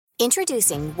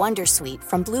Introducing Wondersuite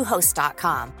from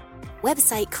Bluehost.com.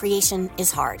 Website creation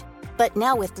is hard, but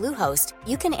now with Bluehost,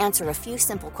 you can answer a few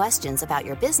simple questions about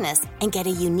your business and get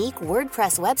a unique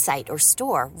WordPress website or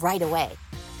store right away.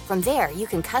 From there, you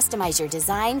can customize your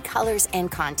design, colors,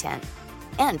 and content.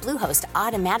 And Bluehost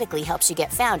automatically helps you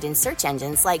get found in search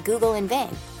engines like Google and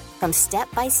Bing. From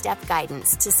step-by-step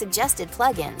guidance to suggested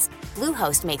plugins,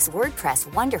 Bluehost makes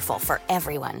WordPress wonderful for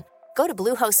everyone. Go to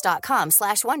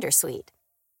bluehost.com/wondersuite.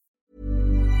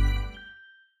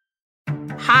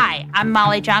 Hi, I'm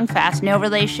Molly Jong-Fast, no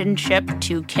relationship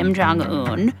to Kim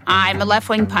Jong-un. I'm a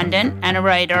left-wing pundit and a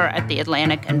writer at The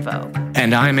Atlantic and Vogue.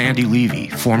 And I'm Andy Levy,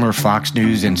 former Fox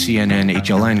News and CNN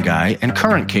HLN guy and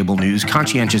current cable news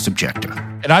conscientious objector.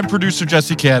 And I'm producer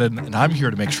Jesse Cannon, and I'm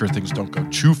here to make sure things don't go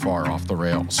too far off the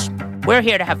rails. We're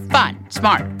here to have fun,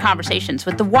 smart conversations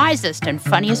with the wisest and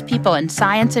funniest people in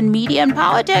science and media and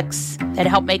politics that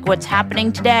help make what's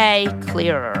happening today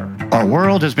clearer. Our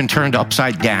world has been turned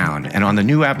upside down, and on the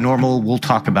new Abnormal, we'll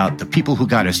talk about the people who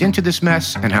got us into this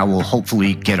mess and how we'll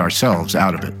hopefully get ourselves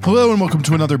out of it. Hello and welcome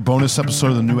to another bonus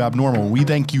episode of the new Abnormal. We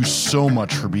thank you so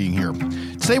much for being here.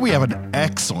 Today we have an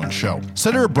excellent show.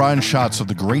 Senator Brian Schatz of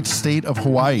the great state of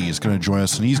Hawaii is going to join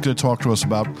us, and he's going to talk to us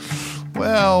about,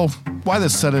 well, why the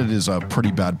Senate is a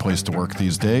pretty bad place to work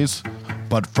these days.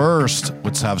 But first,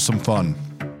 let's have some fun.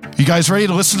 You guys ready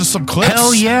to listen to some clips?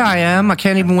 Hell yeah, I am. I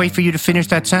can't even wait for you to finish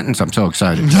that sentence. I'm so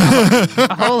excited.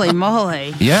 Holy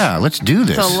moly. Yeah, let's do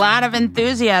this. It's a lot of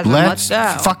enthusiasm. Let's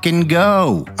go. Fucking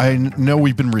go. I know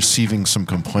we've been receiving some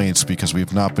complaints because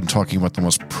we've not been talking about the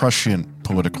most prescient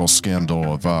political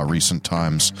scandal of recent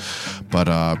times. But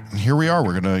here we are.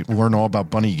 We're going to learn all about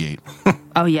Bunnygate.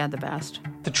 Oh, yeah, the best.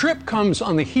 The trip comes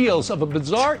on the heels of a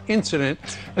bizarre incident,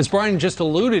 as Brian just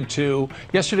alluded to,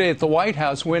 yesterday at the White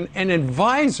House when an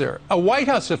advisor, a White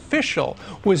House official,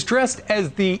 was dressed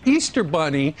as the Easter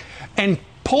Bunny and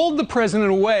pulled the president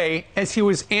away as he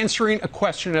was answering a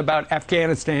question about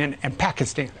Afghanistan and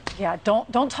Pakistan. Yeah,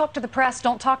 don't talk to the press,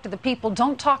 don't talk to the people,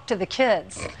 don't talk to the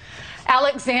kids.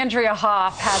 Alexandria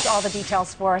Hoff has all the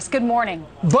details for us. Good morning.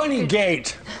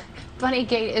 Bunnygate.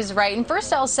 Bunnygate is right. And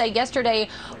first I'll say yesterday,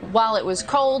 while it was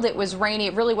cold, it was rainy,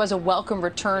 it really was a welcome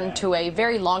return to a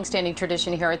very long-standing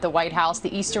tradition here at the White House.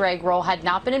 The Easter egg roll had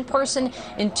not been in person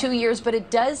in 2 years, but it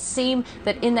does seem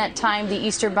that in that time the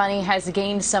Easter Bunny has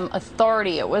gained some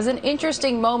authority. It was an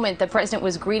interesting moment. The president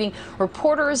was greeting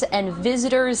reporters and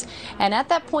visitors, and at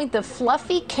that point the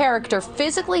fluffy character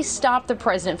physically stopped the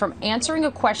president from answering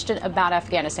a question about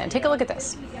Afghanistan. Take a look at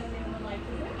this.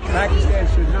 Pakistan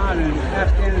should not, and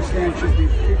Afghanistan should be.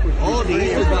 Oh, the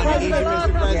Easter Bunny,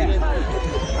 Mr. President.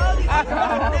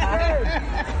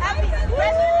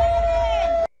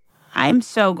 I'm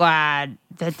so glad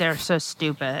that they're so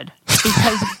stupid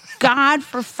because God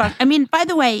for fuck. I mean, by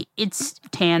the way, it's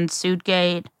tan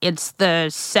suitgate. It's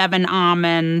the 7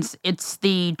 almonds. It's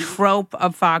the trope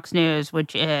of Fox News,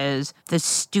 which is the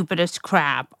stupidest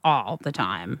crap all the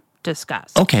time.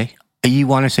 Discuss. Okay. You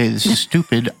want to say this is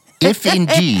stupid? If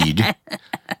indeed,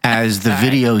 as the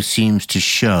video seems to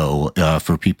show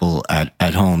for people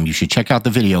at home, you should check out the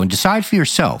video and decide for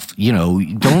yourself. You know,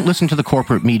 don't listen to the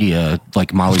corporate media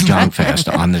like Molly Jong-Fast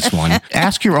on this one.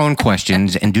 Ask your own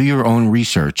questions and do your own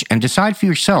research and decide for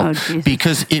yourself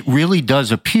because it really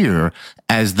does appear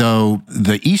as though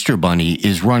the Easter Bunny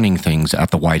is running things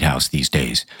at the White House these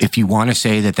days. If you want to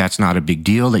say that that's not a big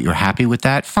deal, that you're happy with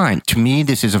that, fine. To me,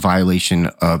 this is a violation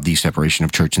of the separation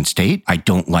of church and state. I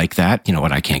don't like that. You know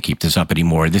what? I can't keep this up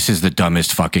anymore. This is the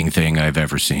dumbest fucking thing I've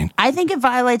ever seen. I think it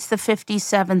violates the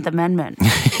 57th Amendment.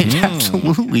 It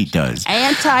absolutely does.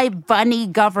 Anti-bunny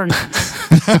governance.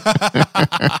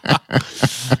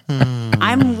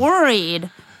 I'm worried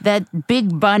that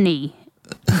Big Bunny,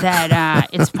 that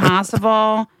it's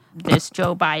possible this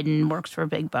Joe Biden works for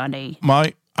Big Bunny.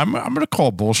 I'm going to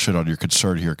call bullshit on your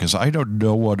concern here because I know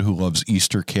no one who loves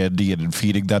Easter candy and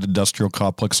feeding that industrial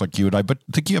complex like you and I, but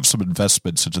I think you have some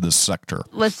investments into this sector.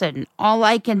 Listen, all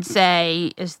I can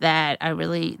say is that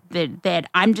that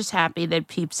I'm just happy that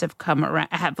Peeps have come around,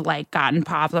 have gotten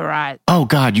popularized. Oh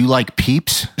God, you like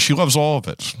Peeps? She loves all of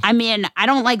it. I mean, I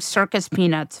don't like circus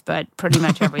peanuts, but pretty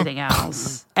much everything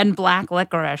else. And black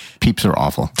licorice. Peeps are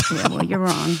awful. Yeah, well, you're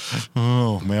wrong.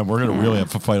 Oh man, we're going to really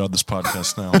have a fight on this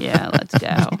podcast now. Yeah, let's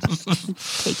go.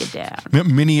 Take it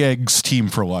down. Mini eggs team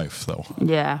for life, though.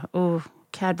 Yeah. Ooh,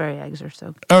 Cadbury eggs are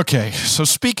so good. Okay, so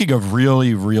speaking of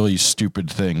really, really stupid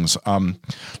things,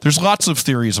 there's lots of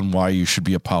theories on why you should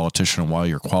be a politician and why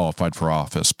you're qualified for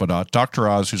office. But Dr.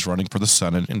 Oz, who's running for the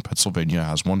Senate in Pennsylvania,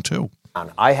 has one too.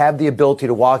 I have the ability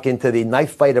to walk into the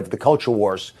knife fight of the culture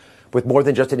wars with more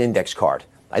than just an index card.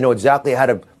 I know exactly how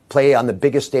to play on the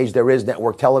biggest stage there is,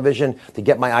 network television, to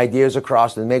get my ideas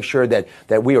across and make sure that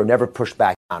we are never pushed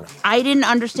back on. I didn't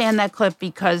understand that clip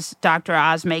because Dr.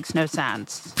 Oz makes no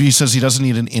sense. He says he doesn't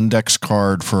need an index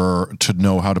card to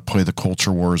know how to play the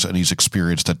culture wars, and he's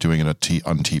experienced at doing it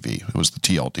on TV. It was the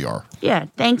TLDR. Yeah,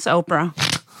 thanks, Oprah.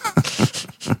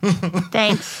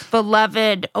 Thanks,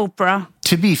 beloved Oprah.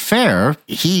 To be fair,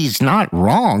 he's not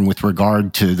wrong with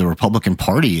regard to the Republican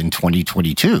Party in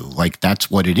 2022. Like, that's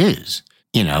what it is.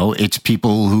 You know, it's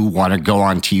people who want to go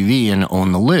on TV and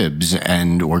own the libs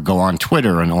or go on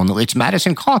Twitter and it's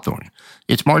Madison Cawthorn.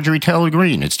 It's Marjorie Taylor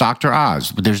Greene. It's Dr.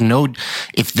 Oz. But there's no,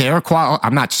 if they're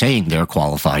I'm not saying they're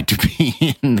qualified to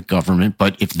be in the government,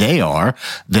 but if they are,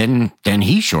 then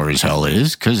he sure as hell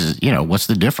is, because, what's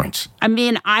the difference? I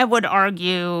mean, I would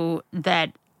argue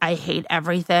that I hate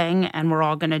everything and we're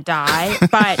all going to die.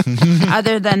 But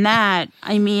other than that,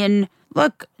 I mean,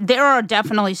 look, there are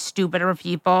definitely stupider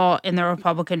people in the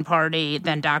Republican Party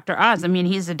than Dr. Oz. I mean,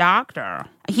 he's a doctor.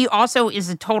 He also is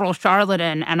a total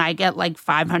charlatan, and I get like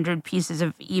 500 pieces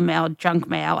of junk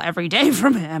mail every day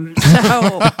from him.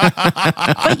 So,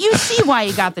 but you see why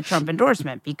he got the Trump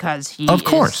endorsement, because he is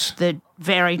the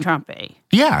very Trumpy.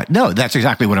 Yeah, no, that's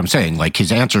exactly what I'm saying. Like,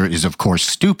 his answer is, of course,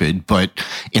 stupid, but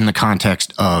in the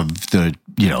context of the,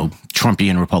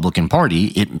 Trumpian Republican Party,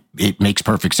 it makes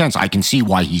perfect sense. I can see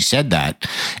why he said that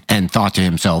and thought to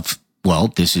himself, well,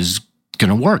 this is going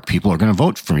to work. People are going to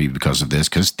vote for me because of this,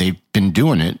 because they've been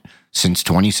doing it since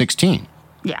 2016.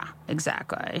 Yeah,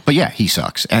 exactly. But yeah, he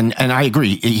sucks. And I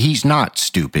agree. He's not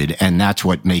stupid, and that's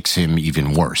what makes him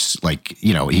even worse. Like,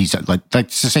 he's like,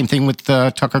 that's the same thing with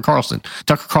Tucker Carlson.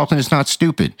 Tucker Carlson is not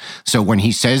stupid. So when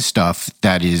he says stuff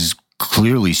that is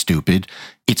clearly stupid,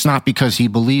 it's not because he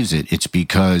believes it. It's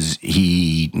because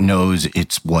he knows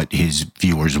it's what his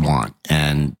viewers want.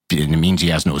 And it means he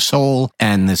has no soul.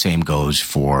 And the same goes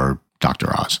for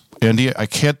Dr. Oz. Andy, I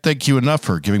can't thank you enough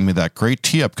for giving me that great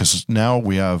tee up, because now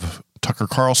we have Tucker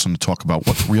Carlson to talk about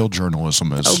what real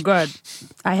journalism is. Oh, good.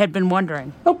 I had been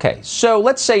wondering. Okay, so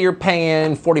let's say you're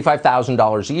paying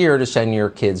 $45,000 a year to send your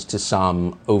kids to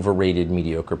some overrated,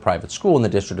 mediocre private school in the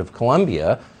District of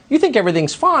Columbia. You think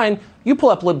everything's fine. You pull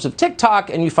up libs of TikTok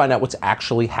and you find out what's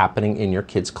actually happening in your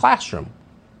kid's classroom.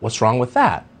 What's wrong with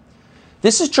that?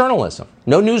 This is journalism.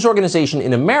 No news organization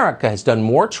in America has done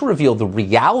more to reveal the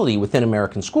reality within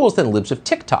American schools than libs of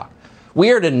TikTok. We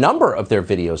aired a number of their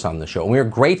videos on the show, and we are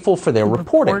grateful for their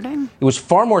reporting. It was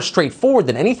far more straightforward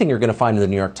than anything you're going to find in the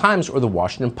New York Times or the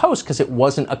Washington Post, because it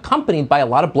wasn't accompanied by a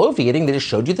lot of bloviating. They just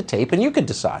showed you the tape and you could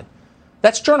decide.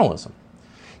 That's journalism.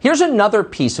 Here's another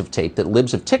piece of tape that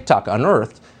libs of TikTok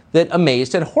unearthed that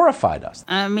amazed and horrified us.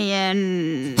 I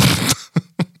mean,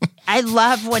 I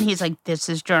love when he's like, this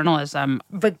is journalism,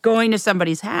 but going to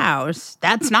somebody's house,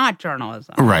 that's not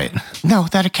journalism. Right. No,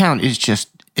 that account is just,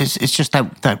 it's just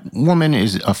that woman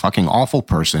is a fucking awful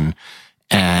person,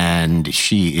 and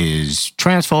she is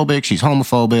transphobic, she's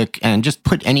homophobic, and just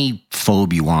put any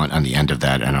phobe you want on the end of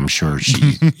that, and I'm sure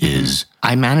she is.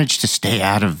 I managed to stay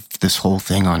out of this whole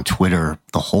thing on Twitter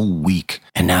the whole week,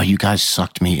 and now you guys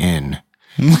sucked me in.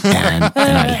 and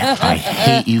I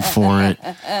hate you for it.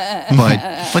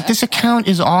 But this account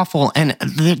is awful, and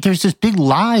there's this big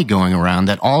lie going around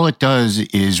that all it does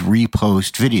is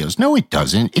repost videos. No, it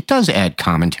doesn't. It does add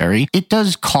commentary. It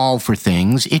does call for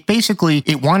things.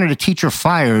 It wanted a teacher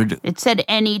fired. It said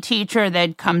any teacher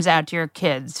that comes out to your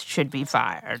kids should be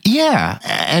fired. Yeah,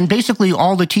 and basically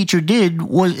all the teacher did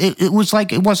was, it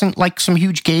wasn't like some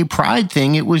huge gay pride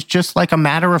thing. It was just like a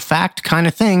matter of fact kind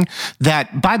of thing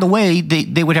that, by the way,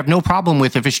 they would have no problem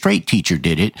with if a straight teacher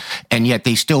did it, and yet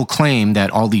they still claim that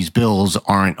all these bills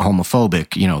aren't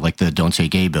homophobic, like the Don't Say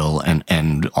Gay bill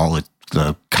and all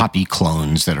the copy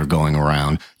clones that are going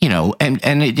around,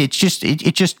 and it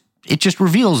just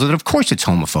reveals that of course it's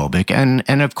homophobic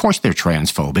and of course they're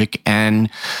transphobic, and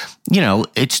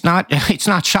it's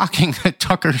not shocking that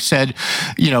Tucker said,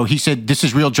 he said this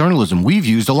is real journalism. We've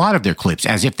used a lot of their clips,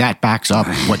 as if that backs up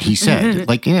what he said.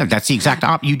 That's the exact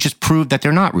you just proved that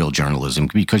they're not real journalism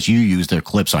because you use their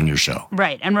clips on your show.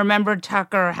 Right. And remember,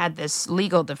 Tucker had this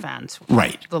legal defense.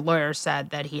 Right. The lawyer said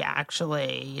that he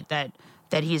actually that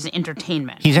he's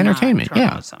entertainment. He's entertainment.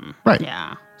 Yeah. Right.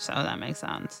 Yeah. So that makes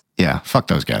sense. Yeah, fuck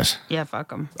those guys. Yeah, fuck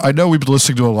them. I know we've been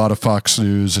listening to a lot of Fox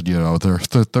News, and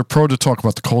they're prone to talk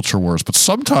about the culture wars, but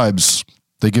sometimes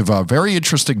they give very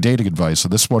interesting dating advice.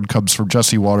 And this one comes from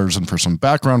Jesse Waters, and for some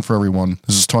background for everyone,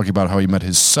 this is talking about how he met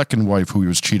his second wife, who he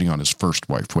was cheating on his first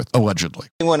wife with, allegedly.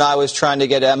 When I was trying to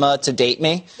get Emma to date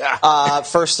me,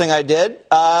 first thing I did,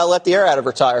 let the air out of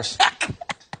her tires.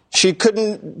 She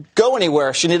couldn't go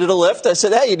anywhere. She needed a lift. I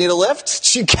said, hey, you need a lift?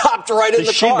 She hopped right in the car.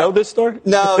 Does she know this story?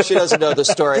 No, she doesn't know the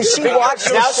story. Did she watch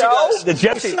the show?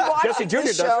 Jesse Jr.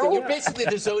 does. You're basically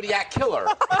the Zodiac killer.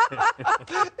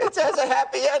 It has a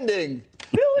happy ending.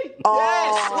 Really?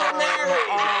 Yes, we're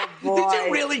married. Did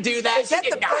you really do that? Is that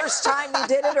the first time you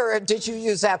did it, or did you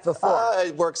use that before?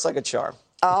 It works like a charm.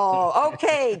 Oh,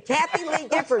 okay. Kathy Lee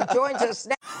Gifford joins us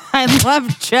now. I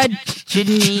love Judge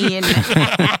Janine.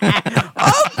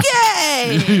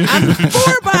 Okay, I'm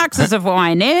 4 boxes of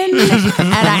wine in,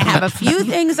 and I have a few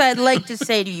things I'd like to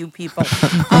say to you people.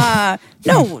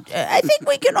 No, I think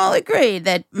we can all agree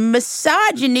that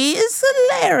misogyny is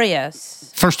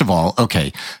hilarious. First of all,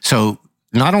 okay, so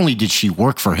not only did she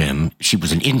work for him, she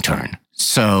was an intern.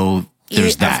 So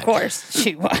there's that. Of course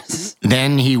she was.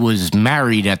 Then he was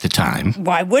married at the time.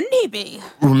 Why wouldn't he be?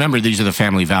 Remember, these are the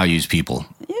family values people.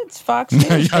 It's Fox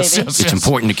News, baby. It's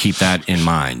important to keep that in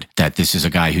mind, that this is a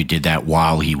guy who did that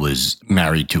while he was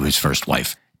married to his first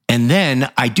wife. And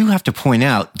then I do have to point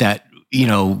out that, you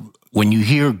know, when you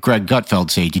hear Greg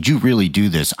Gutfeld say, did you really do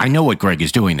this? I know what Greg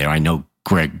is doing there. I know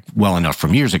Greg well enough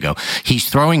from years ago. He's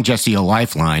throwing Jesse a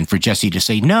lifeline for Jesse to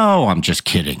say, no, I'm just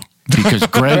kidding. Because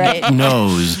Greg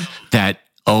knows that,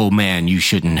 oh man, you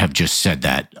shouldn't have just said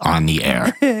that on the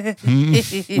air.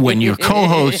 When your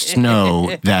co-hosts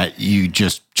know that you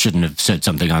just shouldn't have said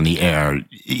something on the air,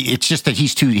 it's just that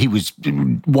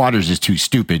Waters is too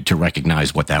stupid to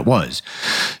recognize what that was.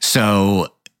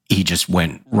 So he just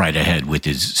went right ahead with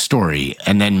his story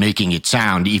and then making it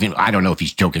sound even, I don't know if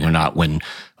he's joking or not, when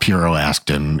Puro asked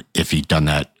him if he'd done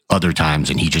that other times,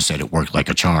 and he just said it worked like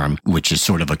a charm, which is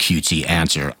sort of a cutesy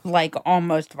answer. Like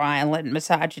almost violent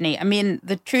misogyny. I mean,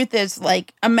 the truth is,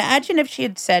 like, imagine if she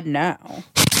had said no.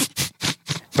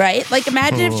 Right? Like,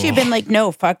 imagine if she had been like,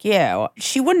 no, fuck you.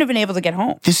 She wouldn't have been able to get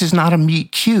home. This is not a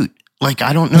meet cute. Like,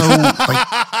 I don't know.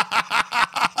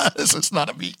 This is not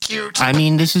a meet cute. I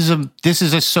mean, this is a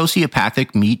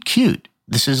sociopathic meet cute.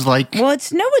 This is like... Well,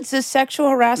 it's a sexual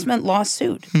harassment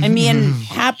lawsuit. I mean,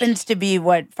 happens to be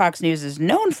what Fox News is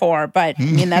known for, but I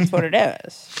mean, that's what it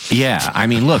is. Yeah. I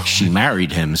mean, look, she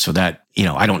married him, so that, you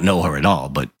know, I don't know her at all,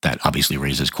 but that obviously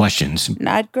raises questions.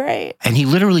 Not great. And he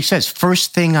literally says,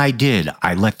 first thing I did,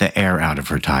 I let the air out of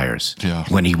her tires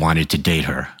when he wanted to date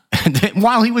her.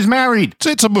 While he was married.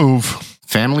 It's a move.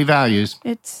 Family values.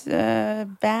 It's a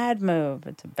bad move.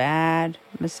 It's a bad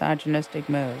misogynistic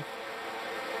move.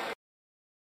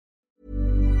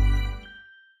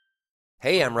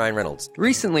 Hey, I'm Ryan Reynolds.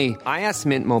 Recently, I asked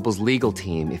Mint Mobile's legal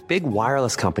team if big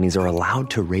wireless companies are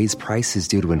allowed to raise prices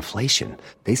due to inflation.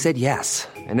 They said yes.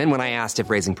 And then when I asked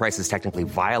if raising prices technically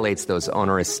violates those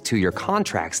onerous 2-year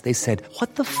contracts, they said,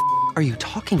 what the f*** are you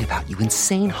talking about, you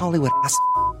insane Hollywood ass f-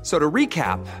 So to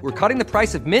recap, we're cutting the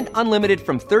price of Mint Unlimited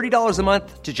from $30 a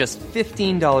month to just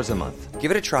 $15 a month. Give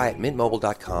it a try at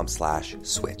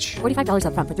mintmobile.com/switch. $45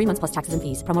 up front for 3 months plus taxes and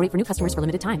fees. Promo rate for new customers for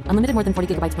limited time. Unlimited more than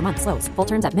 40 gigabytes per month. Slows full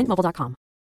terms at mintmobile.com.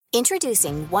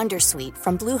 Introducing Wondersuite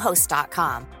from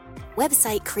Bluehost.com.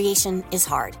 Website creation is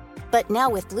hard, but now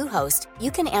with Bluehost,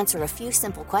 you can answer a few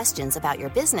simple questions about your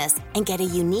business and get a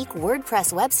unique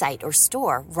WordPress website or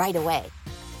store right away.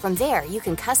 From there, you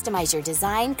can customize your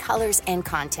design, colors, and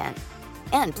content.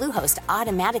 And Bluehost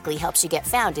automatically helps you get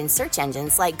found in search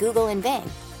engines like Google and Bing.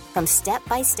 From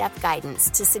step-by-step guidance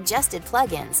to suggested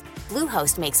plugins,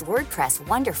 Bluehost makes WordPress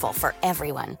wonderful for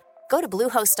everyone. Go to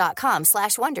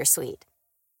bluehost.com/wondersuite.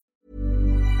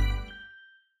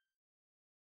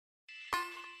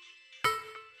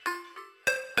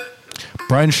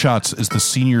 Brian Schatz is the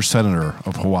senior senator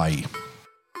of Hawaii.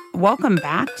 Welcome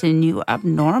back to New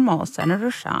Abnormal, Senator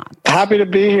Schatz. Happy to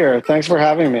be here. Thanks for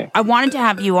having me. I wanted to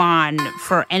have you on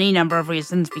for any number of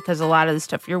reasons because a lot of the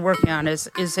stuff you're working on is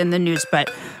in the news. But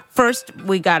first,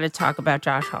 we got to talk about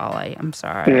Josh Hawley. I'm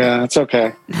sorry. Yeah, it's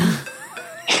okay.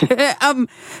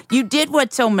 You did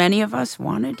what so many of us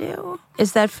want to do.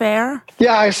 Is that fair?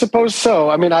 Yeah, I suppose so.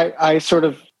 I mean, I sort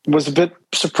of was a bit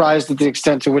surprised at the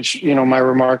extent to which, you know, my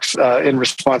remarks in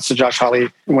response to Josh Hawley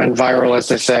went viral, as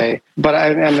they say. But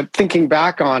and thinking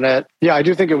back on it, yeah, I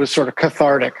do think it was sort of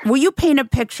cathartic. Will you paint a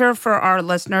picture for our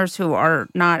listeners who are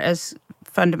not as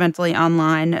fundamentally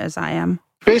online as I am?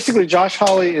 Basically, Josh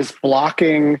Hawley is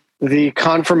blocking the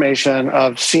confirmation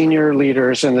of senior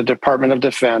leaders in the Department of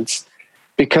Defense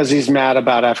because he's mad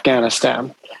about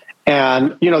Afghanistan.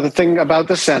 And, you know, the thing about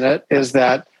the Senate is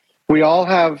that we all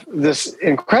have this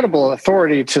incredible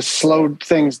authority to slow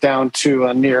things down to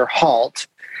a near halt.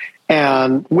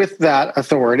 And with that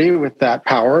authority, with that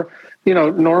power, you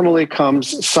know, normally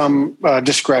comes some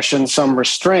discretion, some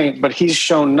restraint, but he's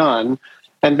shown none.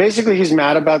 And basically he's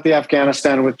mad about the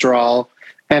Afghanistan withdrawal.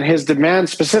 And his demand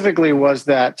specifically was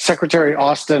that Secretary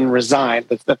Austin resign,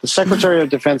 that the Secretary of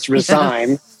Defense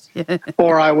resign,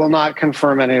 or I will not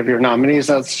confirm any of your nominees.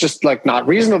 That's just like not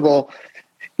reasonable.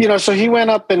 So he went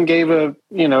up and gave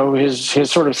his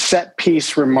sort of set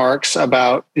piece remarks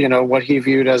about, what he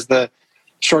viewed as the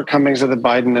shortcomings of the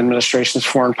Biden administration's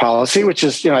foreign policy, which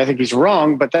is, I think he's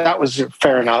wrong, but that was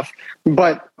fair enough.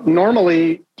 But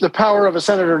normally the power of a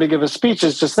senator to give a speech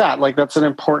is just that, like that's an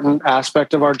important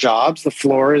aspect of our jobs. The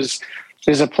floor is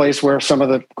a place where some of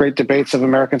the great debates of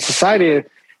American society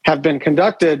have been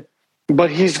conducted,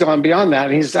 but he's gone beyond that.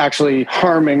 And he's actually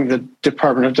harming the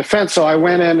Department of Defense. So I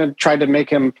went in and tried to make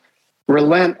him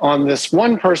relent on this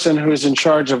one person who's in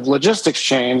charge of logistics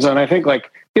chains. And I think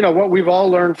what we've all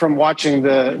learned from watching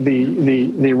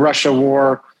the Russia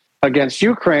war against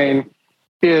Ukraine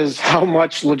is how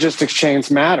much logistics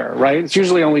chains matter, right? It's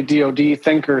usually only DOD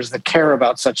thinkers that care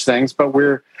about such things, but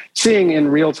we're seeing in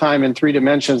real time in 3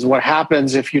 dimensions what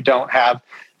happens if you don't have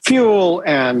fuel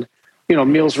and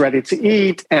meals ready to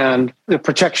eat and the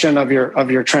protection of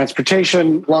your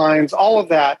transportation lines. All of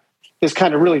that is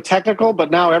kind of really technical, but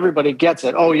now everybody gets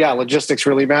it. Oh yeah, logistics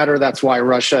really matter. That's why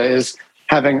Russia is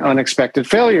having unexpected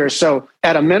failures. So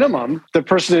at a minimum, the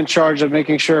person in charge of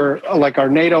making sure like our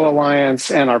NATO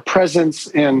alliance and our presence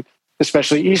in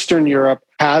especially Eastern Europe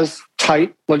has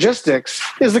tight logistics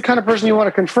is the kind of person you want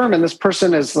to confirm. And this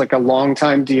person is like a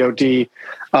longtime DOD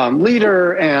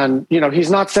leader. And, he's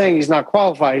not saying he's not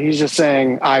qualified. He's just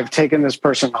saying, I've taken this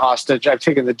person hostage. I've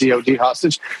taken the DOD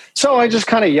hostage. So I just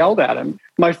kind of yelled at him.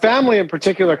 My family in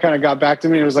particular kind of got back to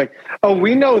me and was like, oh,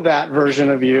 we know that version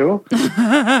of you.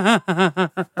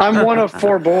 I'm one of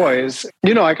 4 boys.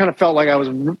 I kind of felt like I was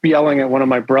yelling at one of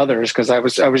my brothers because I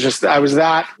was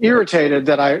that irritated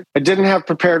that I didn't have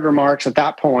prepared remarks at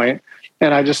that point,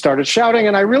 and I just started shouting.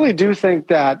 And I really do think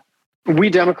that we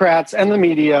Democrats and the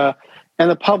media and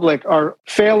the public are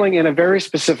failing in a very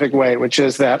specific way, which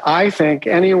is that I think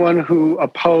anyone who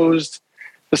opposed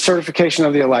the certification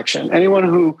of the election, anyone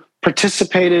who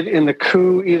participated in the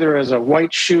coup either as a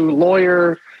white shoe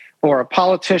lawyer or a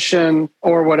politician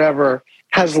or whatever,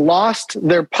 has lost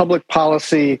their public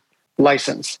policy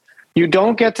license. You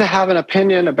don't get to have an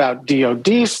opinion about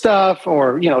DOD stuff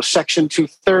or, Section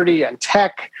 230 and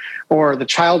tech or the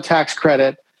child tax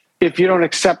credit if you don't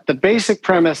accept the basic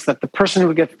premise that the person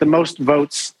who gets the most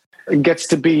votes gets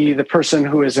to be the person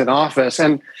who is in office.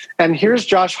 And here's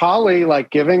Josh Hawley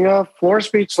giving a floor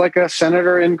speech like a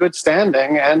senator in good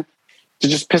standing, and to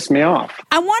just piss me off.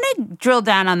 I want to drill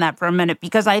down on that for a minute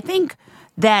because I think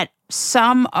that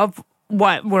some of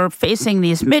what we're facing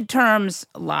these midterms,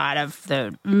 a lot of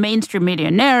the mainstream media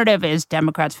narrative is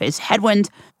Democrats face headwinds.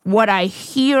 What I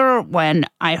hear when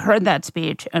I heard that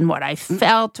speech and what I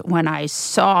felt when I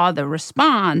saw the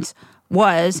response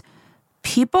was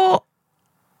people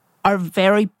are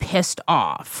very pissed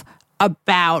off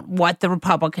about what the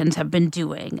Republicans have been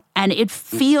doing. And it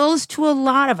feels to a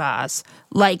lot of us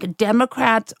like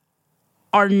Democrats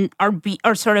are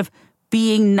sort of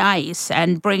being nice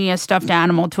and bringing a stuffed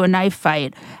animal to a knife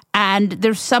fight. And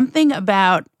there's something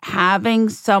about having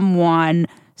someone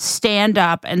stand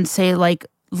up and say,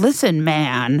 listen,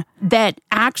 man, that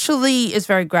actually is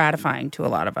very gratifying to a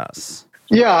lot of us.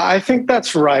 Yeah, I think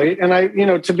that's right.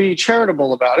 And to be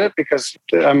charitable about it, because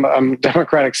I'm a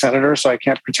Democratic senator, so I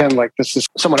can't pretend like this is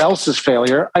someone else's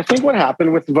failure. I think what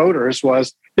happened with voters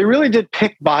was they really did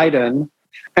pick Biden.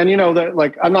 And,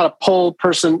 I'm not a poll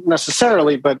person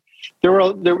necessarily, but there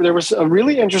was a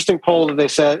really interesting poll that they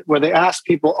said where they asked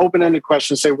people open-ended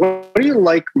questions, say, what do you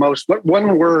like most? What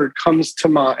one word comes to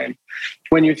mind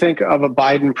when you think of a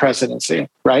Biden presidency,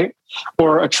 right?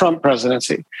 Or a Trump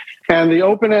presidency? And the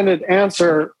open-ended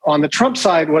answer on the Trump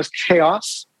side was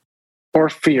chaos or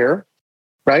fear,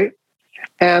 right?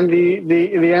 And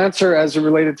the answer as it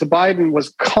related to Biden was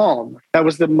calm. That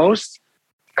was the most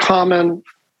common,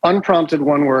 unprompted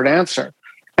one-word answer.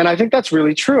 And I think that's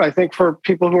really true. I think for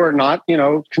people who are not,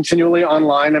 continually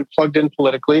online and plugged in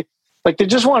politically, they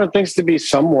just wanted things to be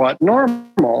somewhat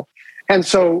normal. And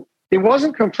so it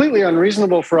wasn't completely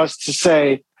unreasonable for us to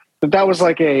say that was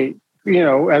like a,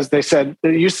 as they said,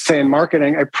 they used to say in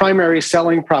marketing, a primary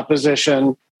selling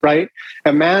proposition, right?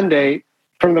 A mandate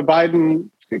from the Biden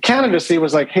candidacy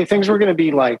was like, hey, things were going to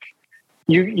be like,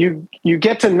 you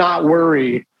get to not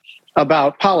worry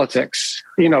about politics,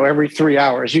 every 3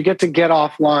 hours. You get to get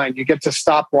offline. You get to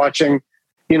stop watching,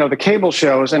 the cable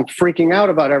shows and freaking out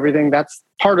about everything. That's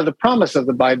part of the promise of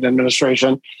the Biden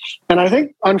administration. And I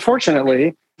think,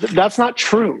 unfortunately, that's not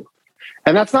true.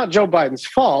 And that's not Joe Biden's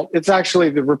fault. It's actually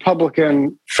the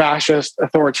Republican fascist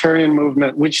authoritarian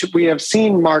movement, which we have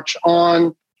seen march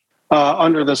on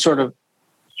under the sort of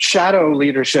shadow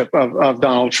leadership of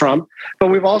Donald Trump.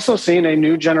 But we've also seen a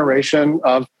new generation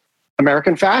of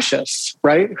American fascists,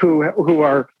 right? Who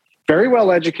are very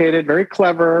well educated, very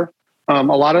clever. A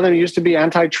lot of them used to be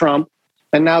anti-Trump.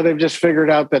 And now they've just figured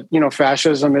out that,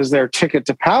 fascism is their ticket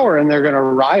to power and they're going to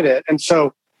ride it. And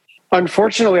so,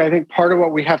 unfortunately, I think part of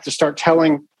what we have to start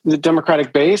telling the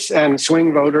Democratic base and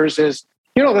swing voters is,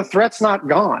 the threat's not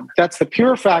gone. That's the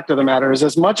pure fact of the matter. Is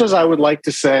as much as I would like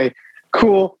to say,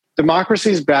 cool,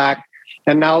 democracy's back,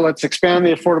 and now let's expand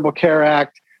the Affordable Care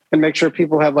Act and make sure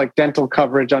people have like dental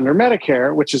coverage under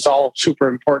Medicare, which is all super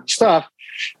important stuff.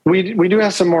 We do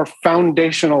have some more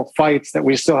foundational fights that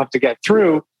we still have to get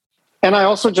through. And I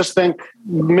also just think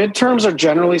midterms are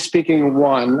generally speaking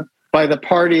won by the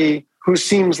party who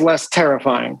seems less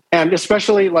terrifying. And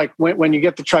especially like when you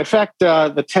get the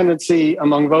trifecta, the tendency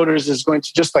among voters is going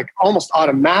to just like almost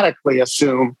automatically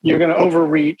assume you're going to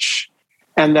overreach,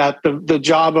 and that the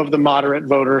job of the moderate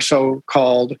voter,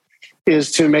 so-called,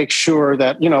 is to make sure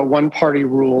that, one party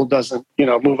rule doesn't,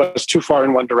 move us too far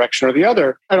in one direction or the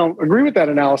other. I don't agree with that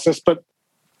analysis, but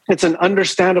it's an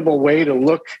understandable way to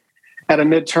look at a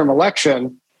midterm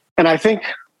election. And I think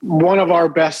one of our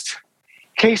best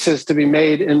cases to be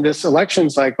made in this election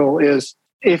cycle is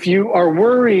if you are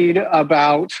worried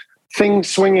about things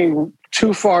swinging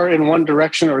too far in one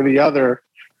direction or the other,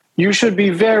 you should be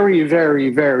very, very,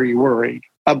 very worried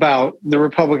about the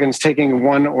Republicans taking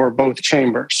one or both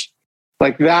chambers.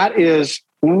 Like that is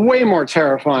way more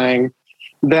terrifying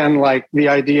than like the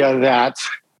idea that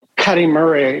Patty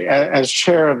Murray, as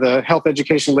chair of the Health,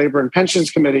 Education, Labor, and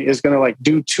Pensions Committee, is going to like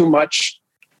do too much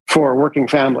for working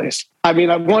families. I mean,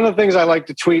 one of the things I like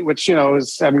to tweet, which,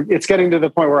 is, it's getting to the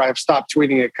point where I've stopped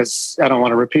tweeting it because I don't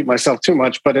want to repeat myself too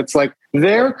much, but it's like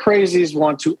their crazies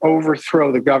want to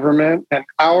overthrow the government, and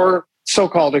our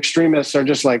so-called extremists are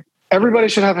just like, everybody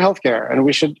should have health care and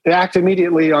we should act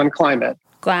immediately on climate.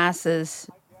 Glasses,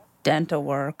 dental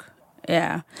work.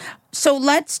 Yeah. So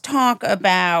let's talk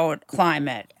about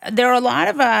climate. There are a lot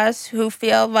of us who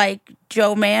feel like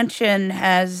Joe Manchin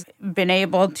has been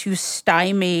able to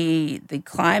stymie the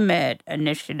climate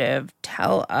initiative.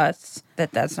 Tell us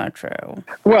that that's not true.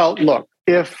 Well, look,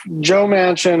 if Joe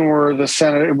Manchin were the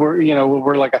senator,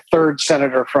 we're like a third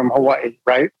senator from Hawaii,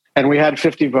 right? And we had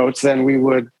 50 votes, then we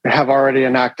would have already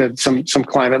enacted some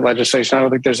climate legislation. I don't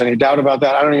think there's any doubt about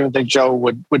that. I don't even think Joe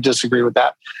would disagree with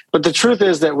that. But the truth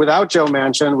is that without Joe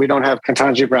Manchin, we don't have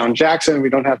Ketanji Brown Jackson. We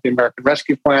don't have the American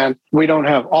Rescue Plan. We don't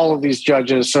have all of these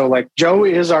judges. So like Joe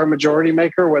is our majority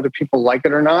maker, whether people like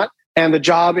it or not. And the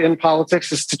job in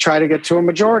politics is to try to get to a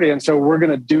majority. And so we're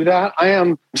going to do that. I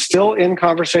am still in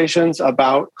conversations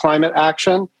about climate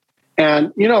action.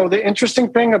 And, the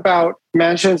interesting thing about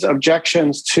Manchin's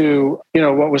objections to,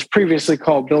 what was previously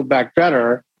called Build Back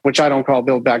Better, which I don't call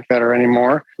Build Back Better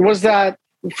anymore, was that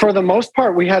for the most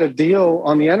part, we had a deal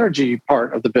on the energy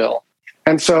part of the bill.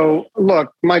 And so,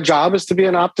 look, my job is to be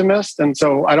an optimist. And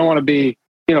so I don't want to be,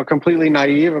 completely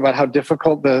naive about how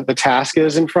difficult the task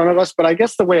is in front of us. But I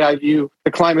guess the way I view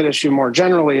the climate issue more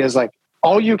generally is like,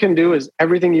 all you can do is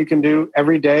everything you can do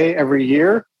every day, every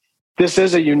year. This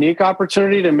is a unique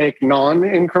opportunity to make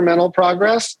non-incremental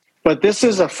progress, but this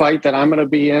is a fight that I'm going to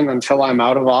be in until I'm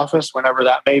out of office, whenever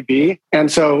that may be.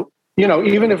 And so,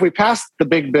 even if we passed the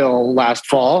big bill last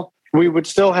fall, we would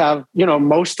still have,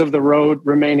 most of the road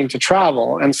remaining to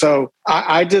travel. And so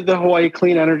I did the Hawaii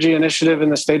Clean Energy Initiative in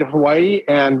the state of Hawaii,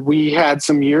 and we had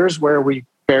some years where we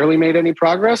barely made any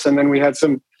progress. And then we had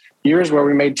some years where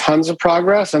we made tons of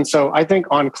progress. And so I think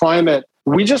on climate,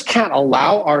 we just can't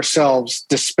allow ourselves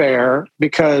despair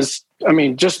because,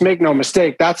 just make no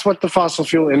mistake, that's what the fossil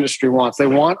fuel industry wants. They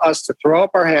want us to throw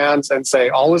up our hands and say,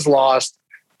 all is lost,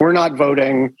 we're not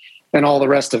voting, and all the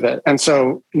rest of it. And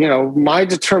so, my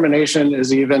determination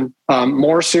is even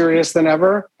more serious than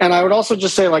ever. And I would also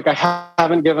just say, like, I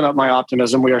haven't given up my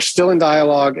optimism. We are still in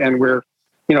dialogue, and we're,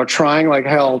 trying like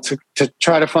hell to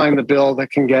try to find the bill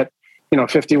that can get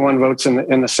 51 votes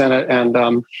in the Senate and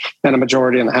a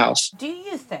majority in the House. Do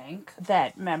you think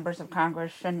that members of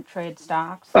Congress shouldn't trade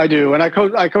stocks? I do, and I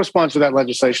co-sponsor that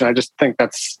legislation. I just think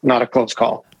that's not a close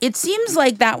call. It seems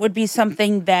like that would be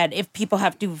something that if people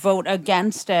have to vote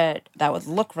against it, that would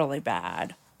look really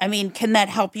bad. Can that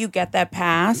help you get that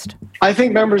passed? I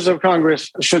think members of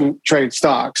Congress shouldn't trade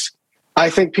stocks. I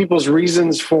think people's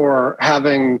reasons for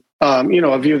having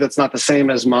a view that's not the same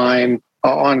as mine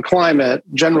on climate,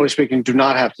 generally speaking, do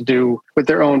not have to do with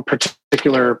their own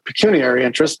particular pecuniary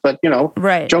interest, but Joe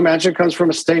Manchin comes from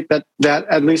a state that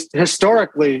at least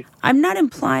historically. I'm not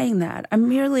implying that. I'm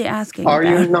merely asking. Are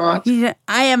you not?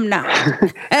 I am not.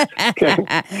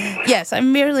 Yes,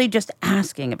 I'm merely just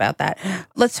asking about that.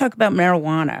 Let's talk about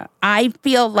marijuana. I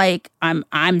feel like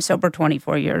I'm sober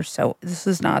 24 years, so this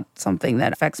is not something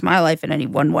that affects my life in any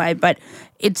one way, but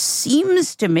it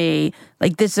seems to me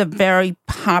like this is a very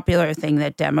popular thing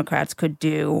that Democrats could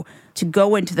do to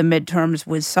go into the midterms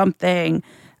with something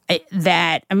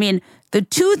that, the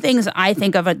two things I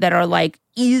think of it that are like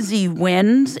easy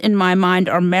wins in my mind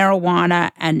are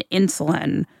marijuana and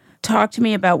insulin. Talk to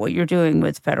me about what you're doing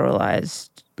with federalized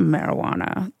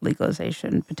marijuana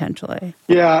legalization potentially.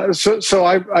 Yeah, so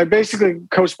I basically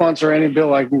co-sponsor any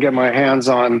bill I can get my hands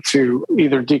on to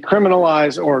either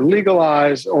decriminalize or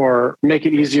legalize or make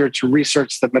it easier to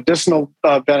research the medicinal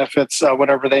benefits,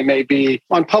 whatever they may be.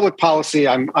 On public policy,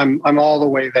 I'm all the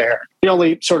way there. The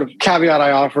only sort of caveat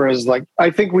I offer is I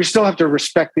think we still have to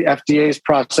respect the FDA's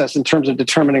process in terms of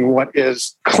determining what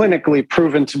is clinically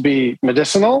proven to be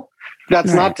medicinal.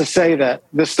 That's not to say that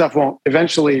this stuff won't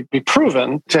eventually be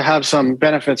proven to have some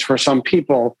benefits for some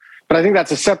people. But I think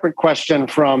that's a separate question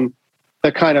from the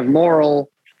kind of moral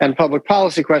and public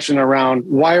policy question around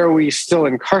why are we still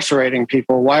incarcerating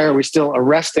people? Why are we still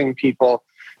arresting people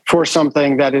for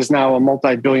something that is now a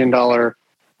multi-billion-dollar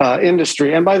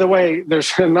industry? And by the way,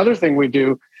 there's another thing we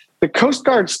do. The Coast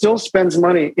Guard still spends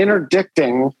money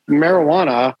interdicting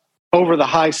marijuana over the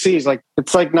high seas.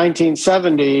 It's like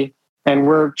 1970. And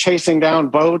we're chasing down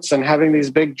boats and having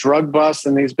these big drug busts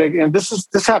and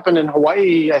this happened in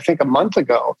Hawaii, I think a month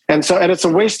ago. And it's a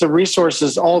waste of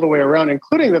resources all the way around,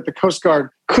 including that the Coast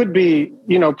Guard could be,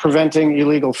 preventing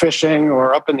illegal fishing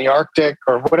or up in the Arctic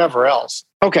or whatever else.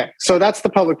 Okay. So that's the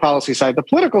public policy side. The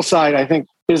political side, I think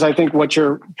what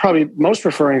you're probably most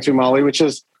referring to, Molly, which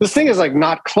is this thing is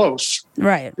not close.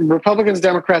 Right. Republicans,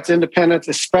 Democrats, independents,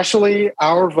 especially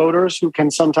our voters who can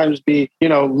sometimes be,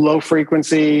 low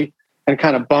frequency and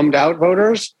kind of bummed out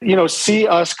voters, see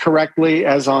us correctly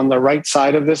as on the right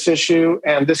side of this issue.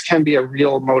 And this can be a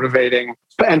real motivating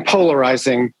and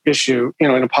polarizing issue, in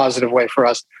a positive way for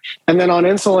us. And then on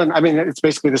insulin, it's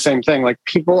basically the same thing.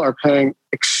 People are paying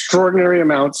extraordinary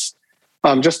amounts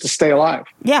just to stay alive.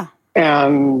 Yeah.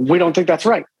 And we don't think that's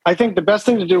right. I think the best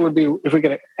thing to do would be if we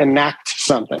could enact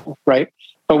something, right?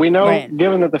 But we know,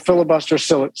 given that the filibuster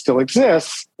still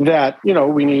exists, that,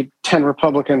 we need 10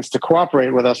 Republicans to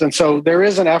cooperate with us. And so there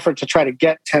is an effort to try to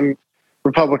get 10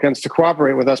 Republicans to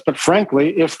cooperate with us. But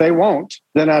frankly, if they won't,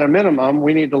 then at a minimum,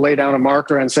 we need to lay down a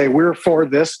marker and say, we're for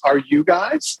this. Are you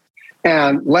guys?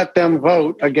 And let them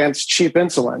vote against cheap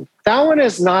insulin. That one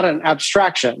is not an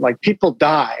abstraction. People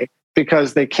die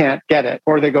because they can't get it,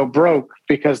 or they go broke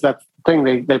because that thing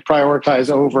they prioritize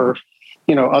over,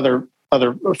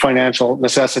 other financial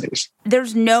necessities.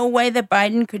 There's no way that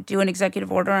Biden could do an executive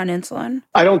order on insulin?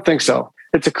 I don't think so.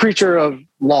 It's a creature of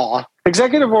law.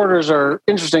 Executive orders are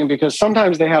interesting because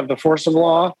sometimes they have the force of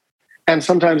law, and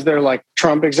sometimes they're like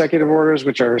Trump executive orders,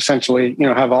 which are essentially,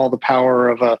 have all the power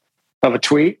of a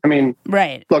tweet.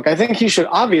 Right. Look, I think he should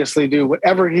obviously do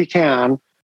whatever he can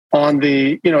on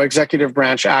the, executive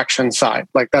branch action side.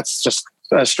 That's just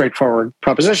a straightforward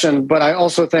proposition. But I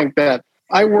also think that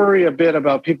I worry a bit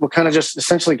about people kind of just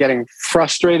essentially getting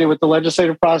frustrated with the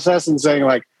legislative process and saying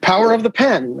power of the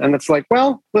pen. And it's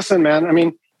well, listen,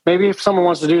 man, maybe if someone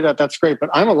wants to do that, that's great. But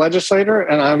I'm a legislator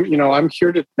and I'm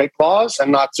here to make laws and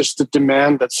not just to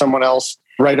demand that someone else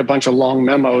write a bunch of long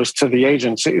memos to the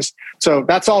agencies. So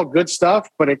that's all good stuff,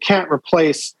 but it can't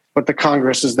replace what the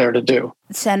Congress is there to do.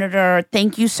 Senator,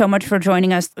 thank you so much for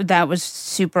joining us. That was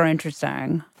super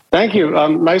interesting. Thank you.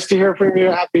 Nice to hear from you.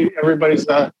 Happy everybody's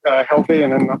healthy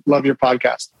and love your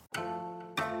podcast.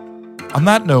 On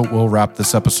that note, we'll wrap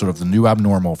this episode of The New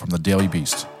Abnormal from the Daily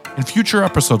Beast. In future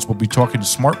episodes, we'll be talking to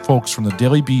smart folks from the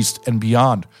Daily Beast and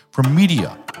beyond, from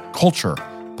media, culture,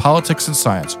 politics, and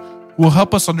science, who will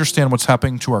help us understand what's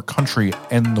happening to our country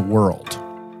and the world.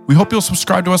 We hope you'll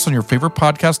subscribe to us on your favorite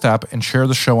podcast app and share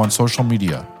the show on social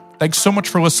media. Thanks so much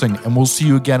for listening, and we'll see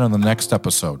you again on the next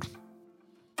episode.